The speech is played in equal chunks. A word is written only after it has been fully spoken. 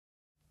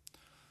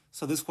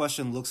So this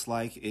question looks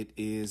like it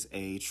is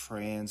a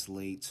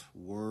translate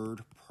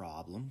word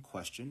problem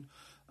question.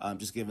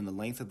 Just given the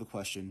length of the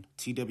question,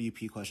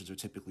 TWP questions are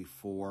typically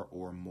 4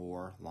 or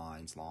more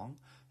lines long.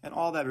 And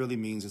all that really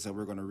means is that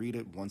we're going to read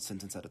it one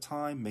sentence at a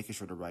time, making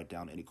sure to write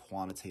down any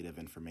quantitative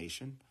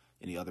information,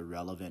 any other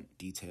relevant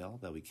detail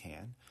that we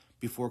can,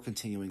 before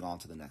continuing on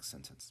to the next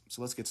sentence.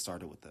 So let's get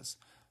started with this.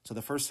 So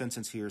the first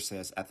sentence here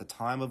says, at the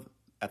time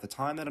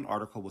that an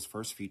article was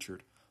first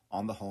featured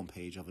on the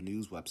homepage of a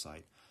news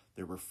website,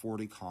 there were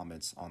 40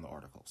 comments on the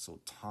article. So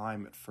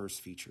time at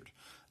first featured.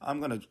 I'm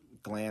going to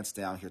glance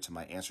down here to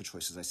my answer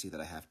choices. I see that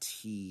I have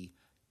T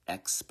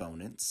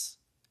exponents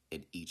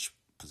in each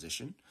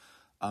position.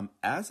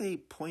 As a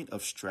point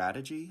of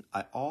strategy,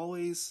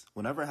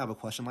 whenever I have a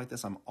question like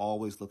this, I'm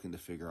always looking to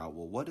figure out,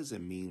 well, what does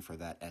it mean for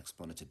that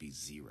exponent to be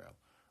 0?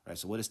 Right,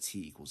 so what does T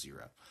equal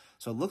 0?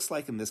 So it looks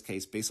like in this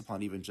case, based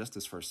upon even just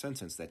this first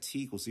sentence, that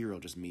T equals 0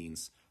 just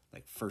means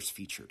like first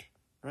featured,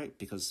 right?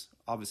 Because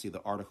obviously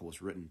the article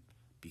was written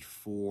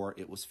before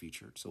it was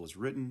featured. So it was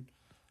written,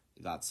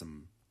 it got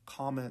some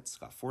comments,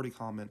 got 40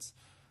 comments,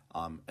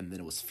 and then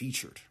it was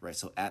featured, right?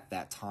 So at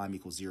that time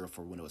equals 0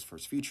 for when it was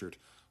first featured,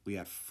 we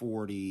had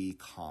 40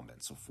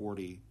 comments. So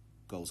 40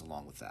 goes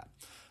along with that.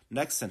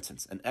 Next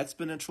sentence, an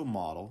exponential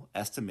model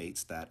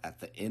estimates that at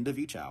the end of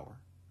each hour,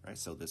 right?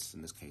 So this,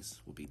 in this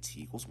case, will be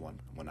T equals 1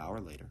 hour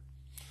later.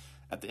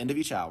 At the end of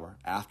each hour,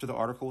 after the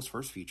article was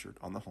first featured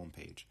on the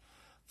homepage,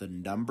 the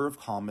number of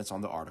comments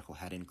on the article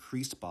had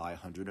increased by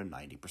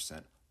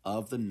 190%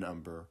 of the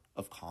number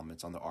of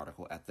comments on the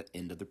article at the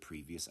end of the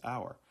previous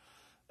hour.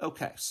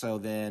 Okay, so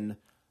then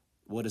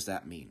what does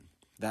that mean?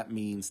 That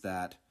means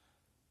that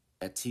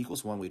at T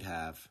equals 1, we'd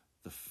have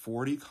the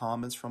 40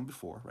 comments from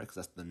before, right? Because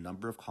that's the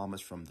number of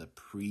comments from the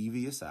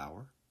previous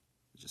hour.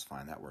 Just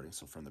find that wording.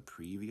 So from the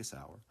previous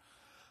hour.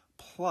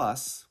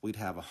 Plus, we'd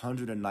have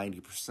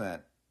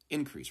 190%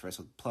 increase, right?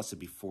 So plus it'd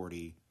be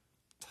 40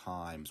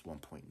 times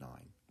 1.9.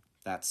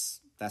 That's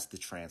the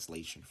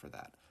translation for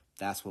that.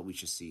 That's what we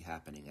should see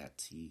happening at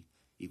T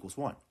equals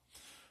 1.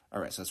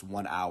 All right, so that's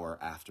 1 hour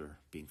after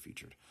being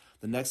featured.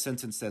 The next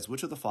sentence says,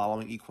 which of the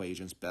following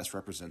equations best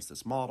represents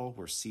this model,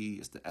 where C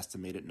is the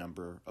estimated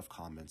number of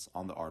comments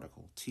on the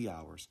article, T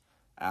hours,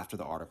 after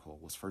the article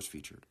was first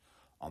featured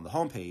on the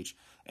homepage,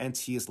 and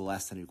T is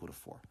less than or equal to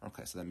 4.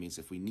 Okay, so that means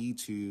if we need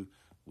to,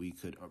 we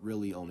could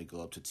really only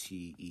go up to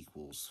T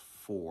equals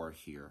 4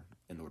 here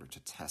in order to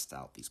test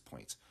out these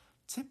points.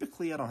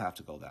 Typically, I don't have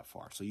to go that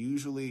far. So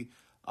usually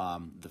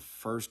the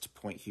first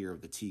point here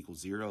of the T equals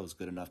 0 is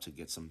good enough to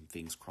get some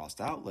things crossed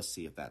out. Let's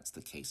see if that's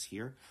the case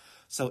here.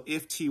 So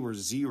if T were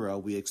 0,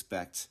 we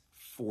expect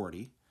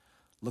 40.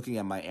 Looking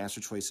at my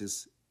answer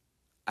choices,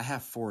 I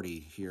have 40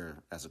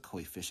 here as a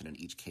coefficient in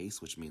each case,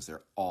 which means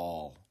they're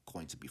all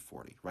going to be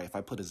 40, right? If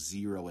I put a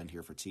 0 in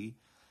here for T,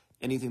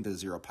 anything to the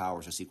 0 power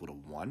is just equal to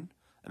 1,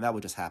 and that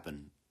would just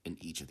happen in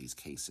each of these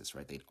cases,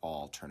 right? They'd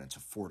all turn into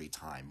 40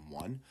 times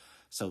 1.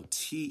 So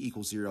T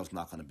equals 0 is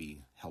not going to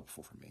be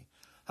helpful for me.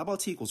 How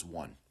about T equals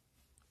 1?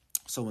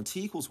 So when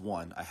T equals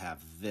 1, I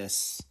have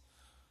this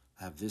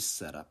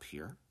set up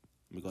here.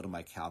 Let me go to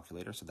my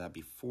calculator. So that'd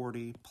be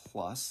 40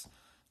 plus,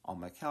 on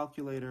my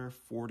calculator,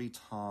 40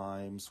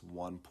 times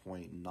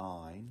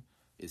 1.9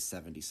 is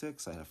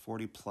 76. I have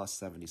 40 plus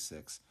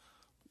 76,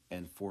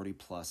 and 40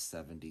 plus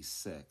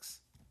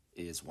 76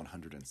 is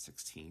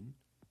 116.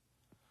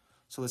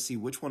 So let's see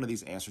which one of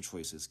these answer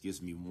choices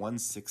gives me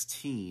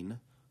 116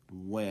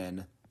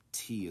 when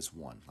T is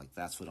 1. Like,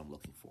 that's what I'm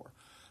looking for.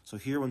 So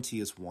here when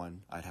T is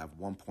 1, I'd have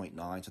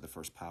 1.9 to the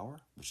first power,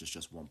 which is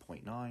just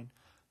 1.9.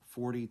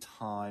 40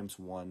 times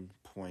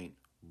 1.19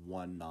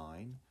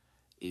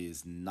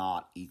 is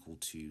not equal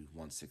to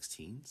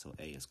 116, so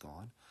A is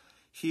gone.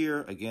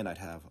 Here, again, I'd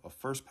have a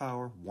first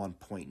power.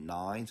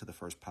 1.9 to the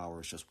first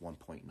power is just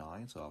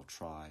 1.9, so I'll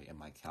try in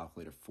my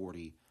calculator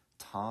 40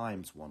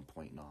 times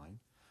 1.9.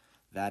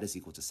 That is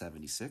equal to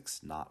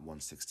 76, not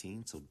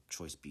 116, so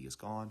choice B is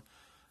gone.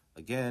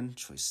 Again,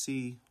 choice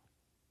C,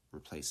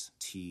 replace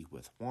T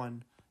with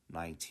 1.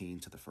 19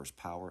 to the first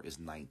power is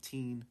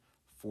 19.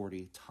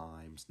 40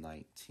 times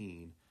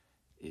 19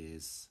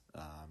 is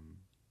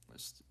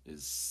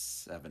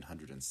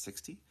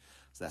 760.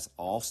 So that's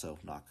also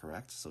not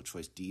correct. So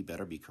choice D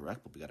better be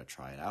correct, but we got to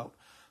try it out.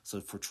 So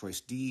for choice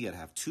D, I'd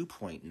have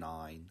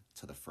 2.9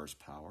 to the first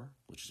power,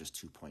 which is just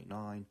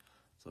 2.9.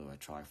 So I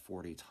try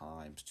 40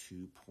 times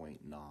 2.9,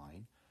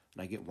 and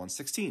I get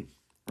 116.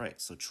 Right,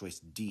 so choice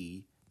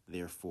D,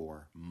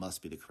 therefore,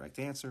 must be the correct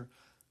answer,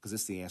 because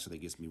it's the answer that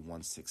gives me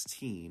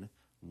 116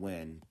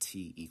 when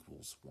T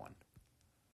equals 1.